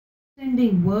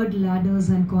Sending word ladders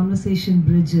and conversation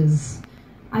bridges.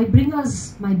 I bring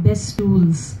us my best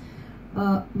tools,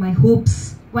 my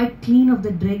hopes, quite clean of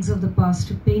the dregs of the past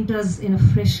to paint us in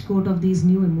a fresh coat of these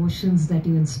new emotions that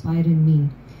you inspire in me.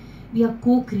 We are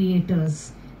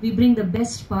co-creators. We bring the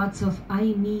best parts of I,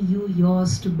 me, you,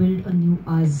 yours to build a new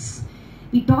us.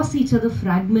 We toss each other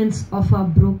fragments of our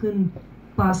broken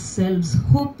past selves,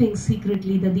 hoping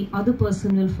secretly that the other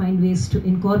person will find ways to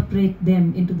incorporate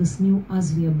them into this new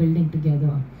us we are building together.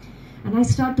 And I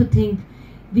start to think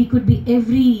we could be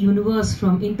every universe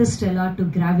from interstellar to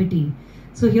gravity.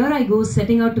 So here I go,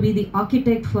 setting out to be the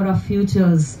architect for our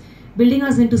futures, building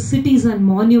us into cities and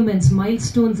monuments,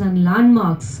 milestones and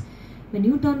landmarks. When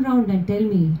you turn around and tell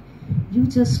me, you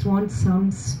just want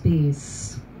some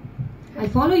space, I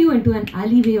follow you into an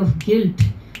alleyway of guilt.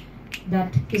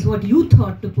 That is what you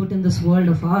thought to put in this world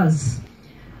of ours.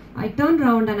 I turn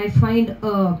around and I find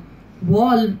a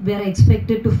wall where I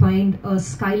expected to find a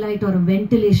skylight or a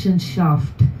ventilation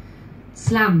shaft.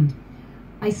 Slam.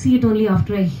 I see it only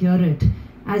after I hear it.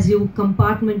 As you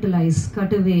compartmentalize,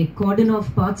 cut away, cordon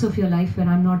off parts of your life where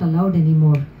I'm not allowed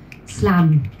anymore.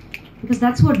 Slam. Because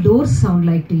that's what doors sound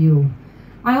like to you.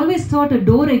 I always thought a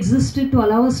door existed to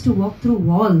allow us to walk through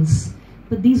walls.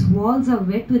 But these walls are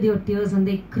wet with your tears and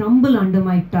they crumble under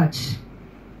my touch.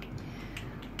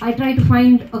 I try to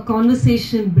find a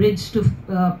conversation bridge to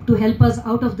help us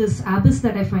out of this abyss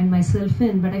that I find myself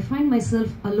in, but I find myself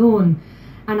alone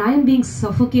and I am being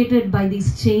suffocated by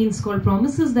these chains called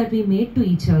promises that we made to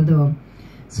each other.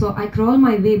 So I crawl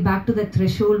my way back to that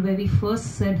threshold where we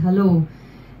first said hello.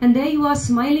 And there you are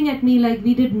smiling at me like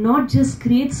we did not just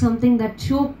create something that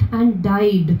choked and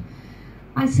died.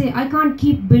 I say, I can't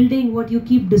keep building what you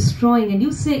keep destroying. And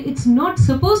you say, it's not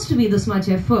supposed to be this much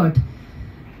effort.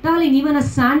 Darling, even a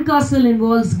sandcastle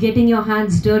involves getting your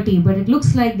hands dirty, but it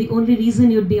looks like the only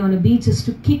reason you'd be on a beach is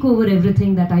to kick over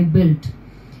everything that I built.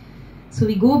 So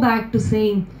we go back to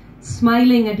saying,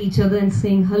 smiling at each other and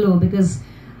saying hello, because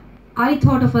I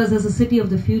thought of us as a city of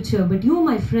the future, but you,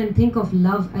 my friend, think of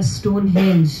love as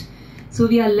Stonehenge. So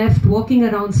we are left walking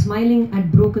around smiling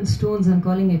at broken stones and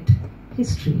calling it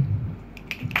history.